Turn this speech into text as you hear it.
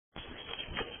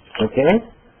Okay.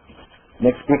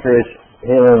 Next speaker is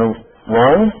Hailong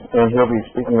Wang, and he'll be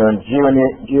speaking on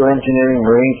geoengineering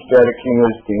marine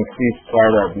stratocumulus to increase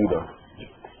cloud albedo.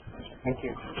 Thank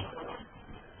you.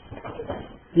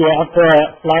 Yeah, after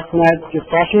last night's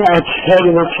discussion, I tried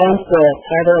to change the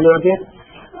title a little bit,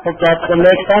 so that the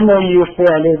next summer you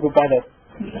feel a little bit better.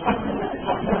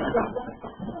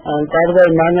 And by the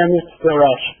way, my name is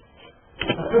Rasch.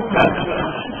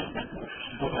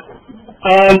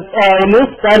 And in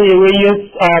this study, we use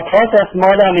process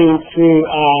modeling to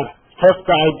test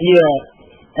the idea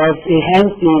of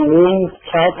enhancing marine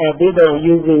cloud albedo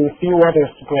using seawater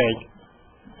spray.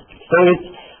 So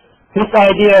this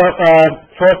idea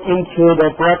falls into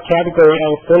the broad category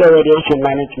of solar radiation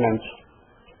management.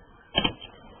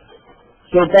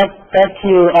 So back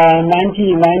to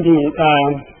 1990,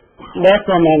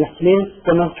 Richland and Smith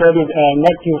demonstrated a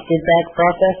negative feedback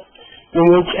process in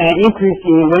which an increase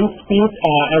in wind speed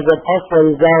as a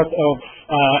possible result of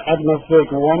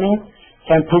atmospheric warming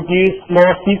can produce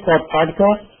more sea salt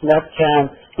particles that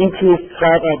can increase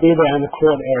cloud albedo and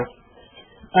cool Earth.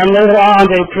 And later on,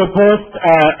 they proposed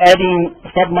adding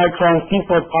submicron sea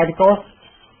salt particles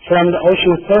from the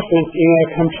ocean surface in a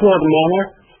controlled manner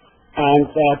and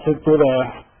to do the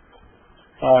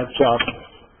job.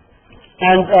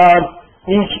 And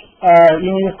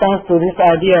in response to this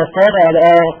idea,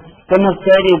 Feingold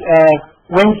demonstrated a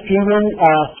wind-driven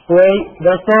spray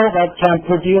vessel that can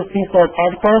produce sea salt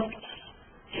particles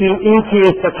to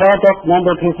increase the cloud dust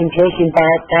number concentration by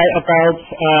about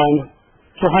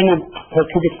 200 per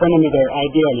cubic centimeter,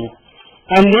 ideally.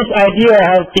 And this idea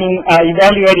has been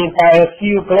evaluated by a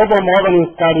few global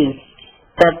modeling studies,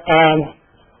 but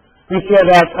we feel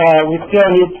that we still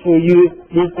need to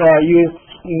use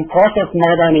process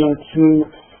modeling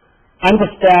to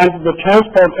understand the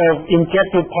transport of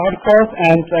injected particles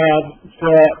and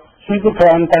the physical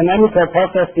and dynamical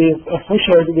processes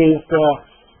associated with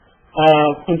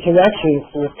interactions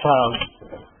with clouds.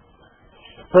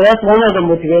 So that's one of the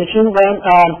motivations. Then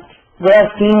we have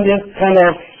seen this kind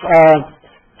of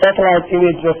satellite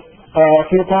image a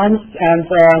few times, and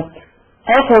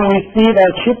also we see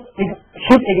that ship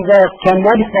exhaust can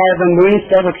modify the marine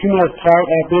stratocumulus cloud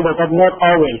albedo, but not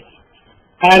always.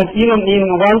 And even in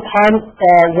one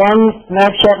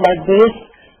snapshot like this,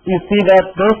 you see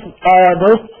that those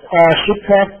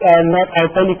shipcrafts are not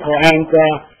identical, and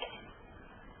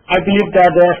I believe that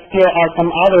there still are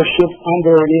some other ships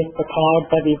underneath the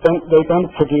cloud, but they don't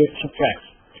produce shipwrecks.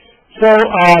 So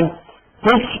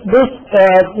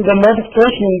the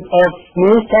modification of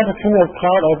marine stratocumulus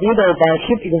cloud albedo by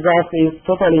ship exhaust is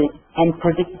totally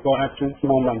unpredictable at this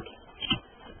moment.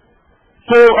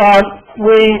 So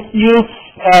we use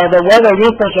the weather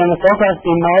research and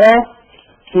forecasting model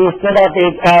to set up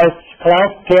it as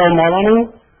cloud scale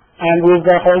modeling, and with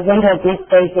the horizontal grid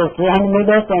space of 300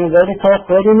 meters and vertical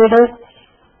 30 meters.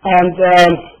 And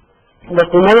the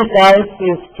domain size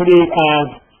is pretty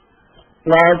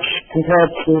large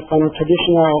compared to some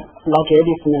traditional large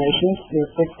area simulations, with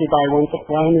 60 by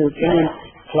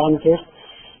 120 kilometers.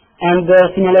 And the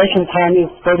simulation time is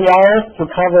 30 hours to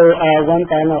cover one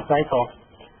dynamical cycle.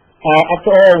 After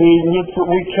all,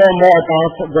 we care more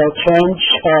about the change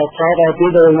cloud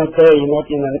albedo in a day, not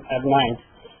at night.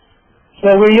 So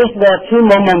we use the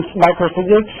two-moment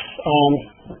microphysics.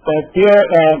 But here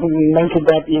mentioned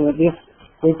that in this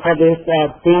we call this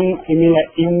beam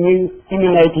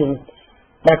emulating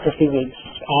microphysics.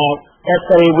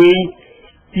 Actually, we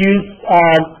use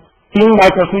beam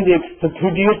microphysics to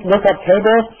produce lookup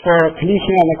tables for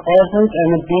collision and coalescence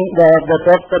and the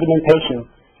depth sedimentation.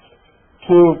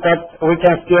 But we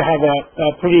can still have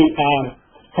a pretty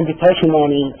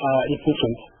computationally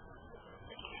efficient.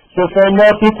 So for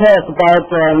more details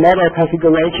about model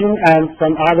configuration and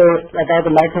some other about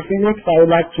the microphysics, I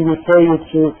would like to refer you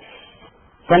to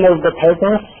some of the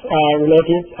papers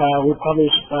related we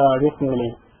published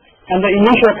recently. And the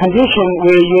initial condition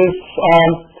we use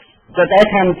the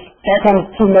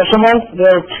DICOM's two measurements.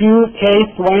 There are two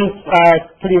cases. One is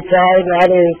pretty dry, the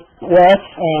other is wet,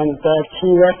 and there are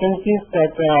two references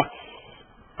that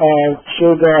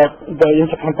show the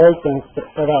intercomparisons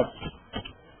set up.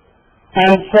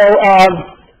 And so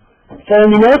for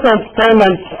numerical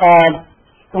experiments,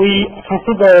 we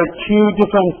consider two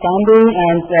different sounding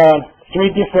and three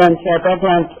different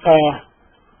background,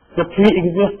 the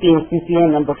pre-existing CCO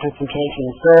number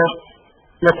concentrations. So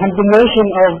the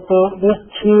combination of these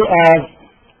two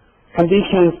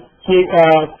conditions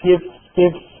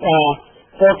gives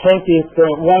four cases.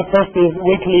 One first is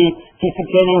weakly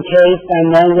precipitating case, and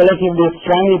then relatively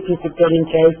strongly precipitating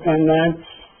case, and then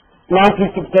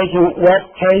non-precipitating wet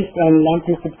case and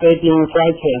non-precipitating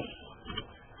dry case.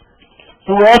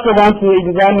 So we also want to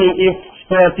examine if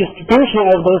the distribution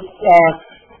of those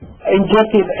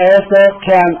injected aerosols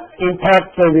can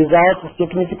impact the results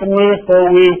significantly. So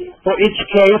for each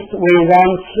case, we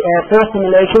run 4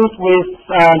 simulations with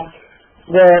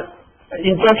the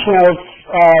injection of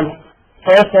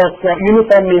aerosols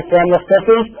uniformly from the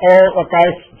surface, or by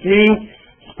 3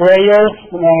 sprayers,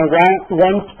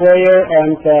 one sprayer,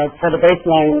 and for the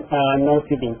baseline, no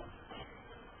seeding.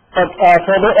 But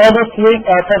for the other 3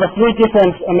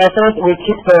 different methods, we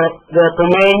keep the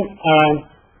domain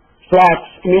flux,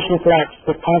 emission flux,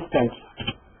 the constant.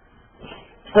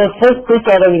 So first look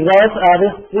at the results.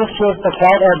 This shows the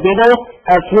cloud albedo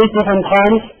at 3 different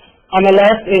times. On the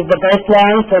left is the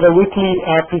baseline for the weekly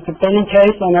precipitating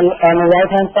case, and on the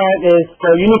right-hand side is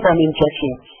the uniform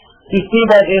injection. You see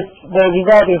that the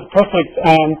result is perfect.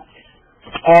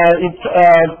 It's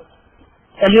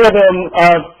a little bit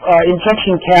of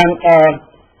injection can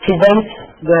prevent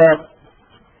the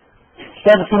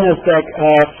stratocumulus deck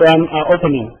from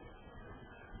opening.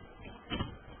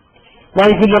 Now,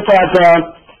 if you look at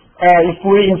if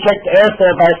we inject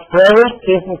aerosol by sprayers,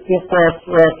 this is the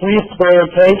 3-sprayer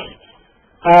case,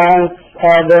 and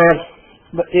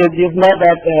it is not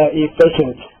that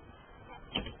efficient.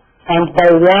 And by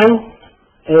 1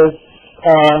 is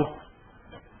a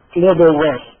little bit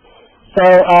worse. So,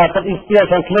 but you still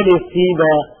can clearly see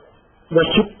the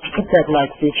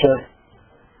ship-like feature.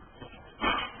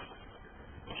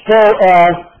 So,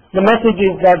 the message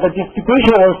is that the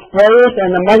distribution of sprayers and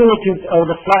the magnitude of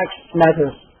the flux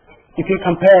matters. If you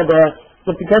compare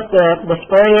because the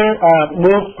sprayer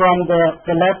moves from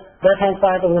the left-hand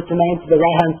side of the domain to the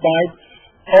right-hand side,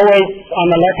 always on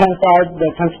the left-hand side the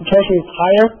concentration is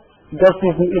higher because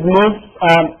it moves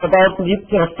about 6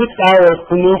 hours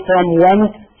to move from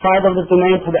one side of the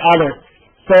domain to the other.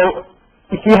 So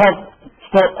if you have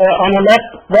on the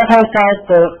left-hand side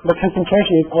the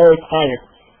concentration is always higher.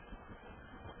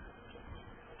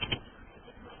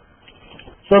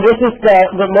 So this is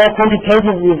the more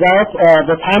quantitative result,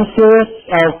 the time series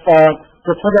of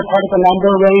the total particle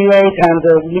number, rain rate, and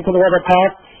the liquid water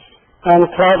path, and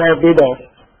cloud albedo.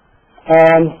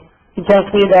 You can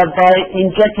see that by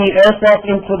injecting aerosols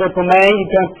into the domain, you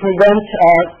can prevent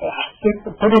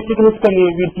pretty significantly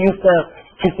reduce the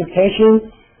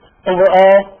precipitation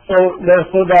overall,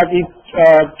 so that it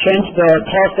changed the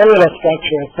cellular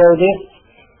structure. So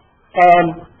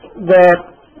this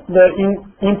the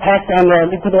impact on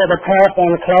the liquid water path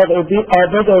and the cloud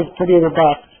albedo is pretty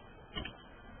robust.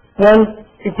 Then,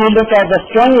 if we look at the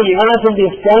relatively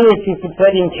strongly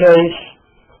precipitating case,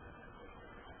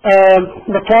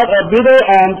 the cloud albedo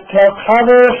and cloud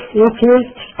cover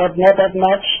increased, but not that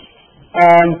much,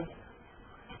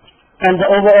 and the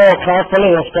overall cloud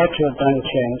cellular structure doesn't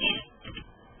change.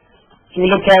 So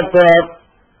we look at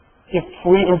if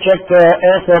we inject the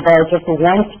aerosol by just 1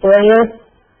 sprayer,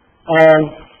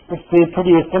 we see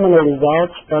pretty similar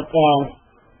results, but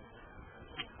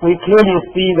we clearly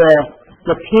see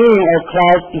the peeling of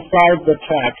clouds beside the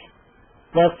track.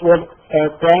 That's what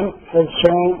Graham was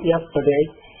showing yesterday.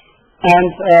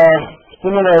 And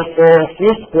similar for 3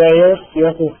 sprayers, you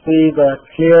also see the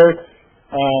clear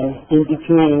in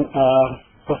between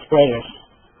the sprayers.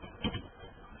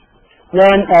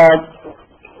 Then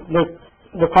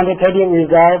the quantitative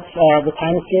results, the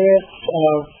time series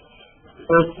of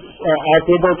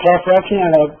albedo cloud fraction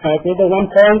and albedo. One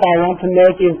point I want to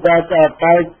make is that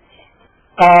by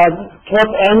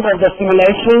towards the end of the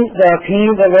simulation,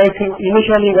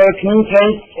 initially very clean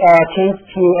case changed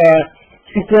to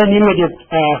super limited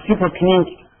super clean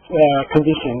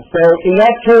condition. So in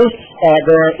that case,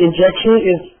 the injection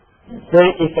is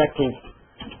very effective.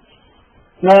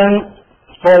 Then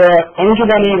for the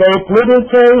unusually very polluted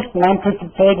case,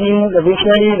 non-precipitating,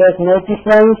 visually there's no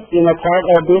difference in the cloud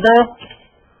albedo.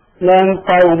 Then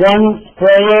by 1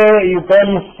 sprayer, you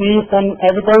barely see some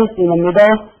evidence in the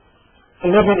middle, a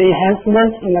little bit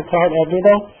enhancement in the cloud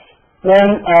albedo. Then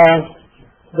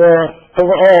the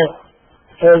overall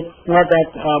is not that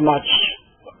much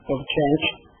of change.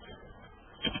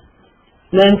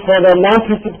 Then for the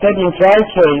non-precipitating dry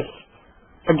case,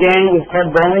 again it's quite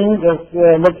boring, just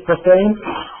looks the same.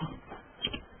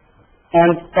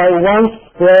 And by 1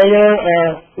 sprayer,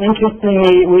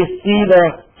 interestingly, we see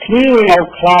the clearing of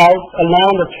clouds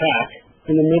along the track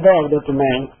in the middle of the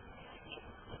domain.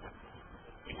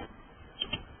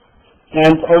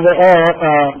 And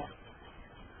overall,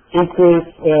 increase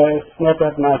is not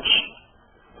that much.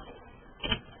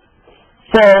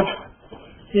 So,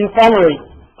 in summary,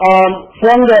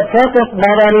 from the process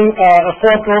modeling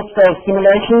 4 groups of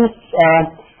simulations,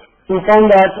 we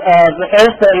found that the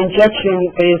aerosol injection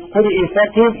is pretty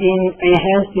effective in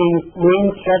enhancing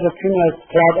marine stratocumulus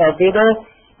cloud albedo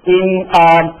in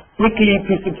weakly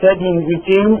precipitating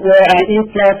regime where an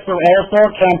influx of aerosol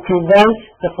can prevent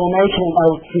the formation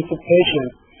of precipitation.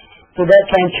 So that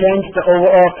can change the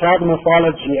overall cloud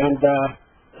morphology and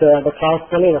the cloud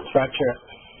cellular structure.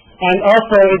 And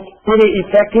also it's pretty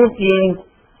effective in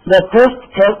the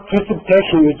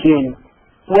post-precipitation regime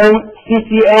when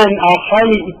CCN are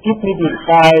highly depleted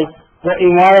by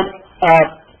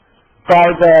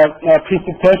the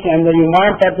precipitation and the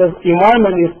environment, but the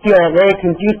environment is still very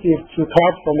conducive to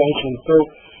cloud formation. So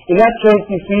in that case,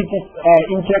 if we just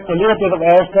inject a little bit of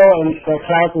aerosol and the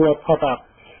cloud will pop up.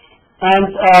 And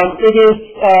it is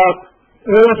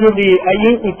relatively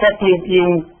ineffective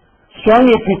in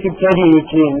strongly precipitating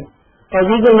regime. A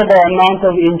reasonable amount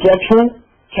of injection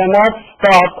cannot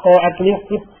stop or at least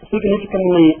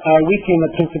significantly weaken the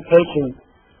precipitation.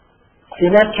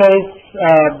 In that case,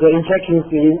 the injection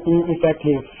is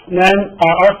ineffective. Then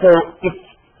also,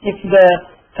 if the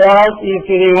cloud, if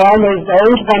the environment is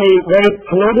originally very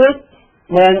polluted,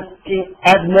 then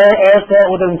add more aerosol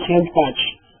wouldn't change much.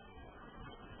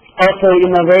 Also,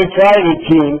 in a very dry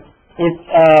regime,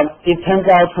 it turns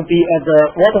out to be the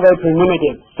water vapor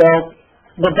limited. So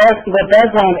the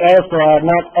background aerosol are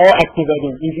not all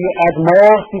activating. If you add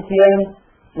more CCN,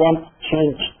 won't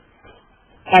change.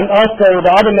 And also,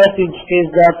 the other message is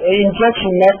that an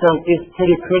injection method is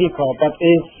pretty critical, but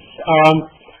is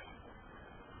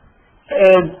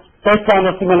based on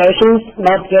the simulations,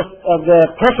 not just the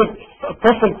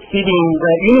perfect fitting.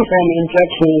 The uniform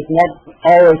injection is not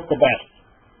always the best.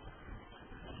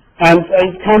 And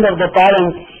it's kind of the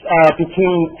balance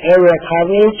between area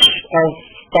coverage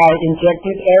by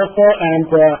injected aerosol and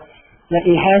the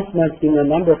enhancement in the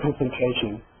number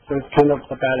concentration. So it's kind of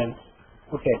the balance.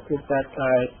 Okay, with that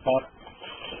I stop.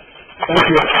 Thank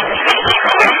you.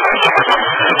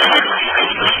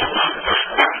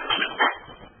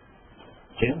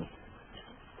 Jim?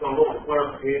 So a little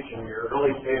clarification here.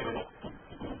 Early statement.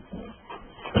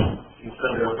 You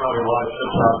said there are probably a lot of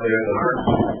ships out there that aren't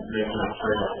making that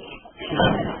trade-off.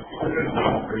 The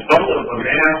result of the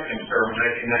mass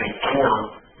experiment in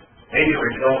 1994, major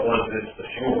result was it's the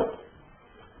fuel.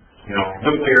 You know,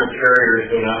 nuclear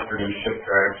carriers do not produce ship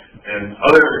tracks, and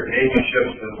other Navy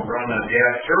ships that run on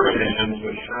gas turbine engines,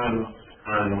 which run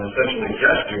on essentially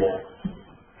jet fuel,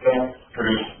 don't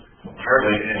produce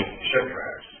hardly any ship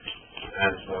tracks.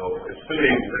 And so it's pretty,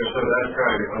 so that's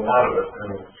probably a lot of it.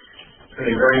 And it's going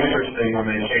to be very interesting when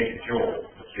they change the fuel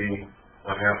to see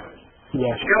what happens.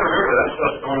 Yes. You got to remember that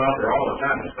stuff's going out there all the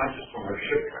time. It's not just from our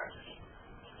ship tracks.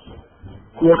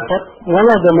 Yes, but one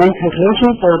of the main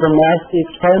conclusions for the mass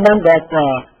experiment that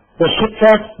the ship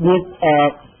tracks need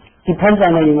depends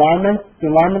on the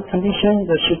environment condition.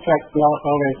 The ship tracks not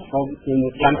always in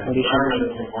the same condition. Environment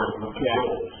is important with the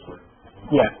fuels.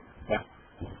 Yeah.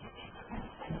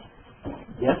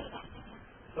 Yes.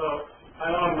 So I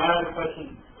have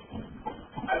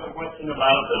a question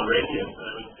about the radius. I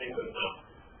would think that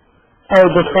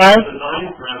The size?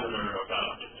 design parameter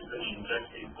about if you could inject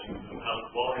these things and how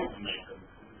volume to make them.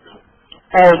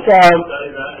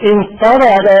 In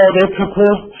Startup, they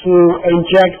propose to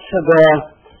inject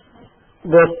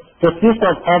the system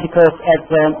of particles at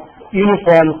the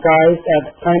uniform size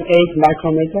at 0.8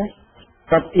 micrometers.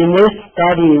 But in this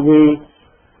study,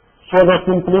 for the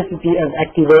simplicity of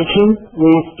activation,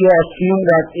 we still assume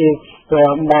that it's the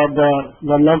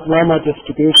normal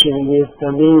distribution with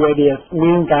the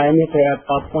mean diameter at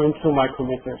about 0.2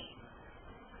 micrometers.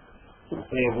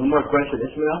 Okay, one more question,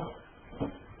 Ismail?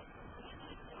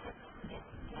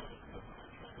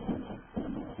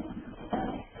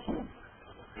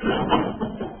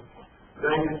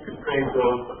 Then you could train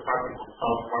those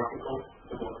sound particles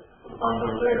to the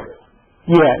boundary layer.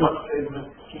 Yeah. What is the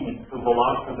key to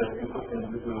velocity that you put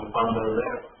into the boundary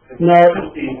layer? No. There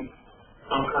should be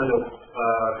some kind of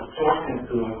distortion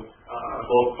to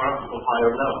those particles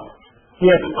higher level.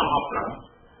 Yes. It's a hot run.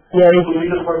 Yeah. You need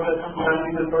a process,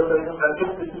 that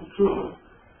if this is true,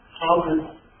 how this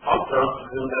updraft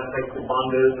will affect the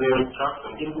boundary layer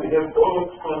structure. If we have those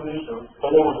conditions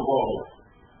all over the world,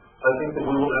 I think that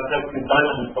we will affect the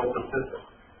dynamics of the system.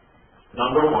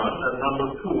 Number one, and number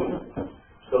two,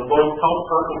 so those top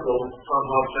particles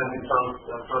somehow can be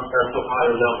transferred to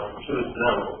higher level, to this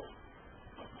level.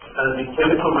 And the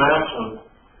chemical reaction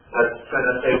that can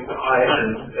affect the IN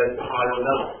at the higher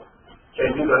level.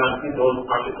 Can you guarantee those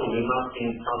particles will not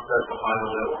be transferred to higher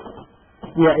level?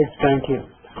 Yeah, it's thank you.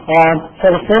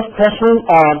 For the first question,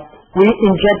 we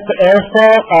inject the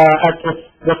aerosol at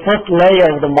the first layer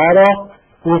of the model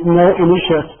with no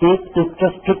initial speed. It's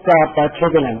just picked up by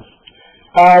turbulence.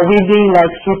 within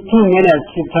like 15 minutes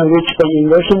you can reach the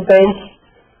inversion base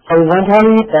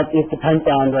horizontally, but it depends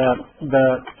on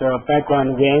the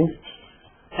background wind.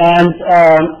 And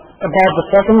about the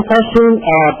second question,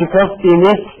 because in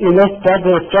this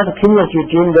stratocumulus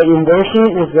regime, the inversion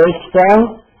is very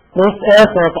strong. Those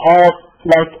aerosols are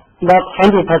like not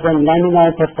 100%, 99%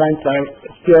 are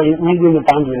still within the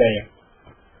boundary layer.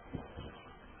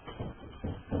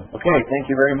 Okay, thank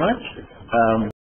you very much.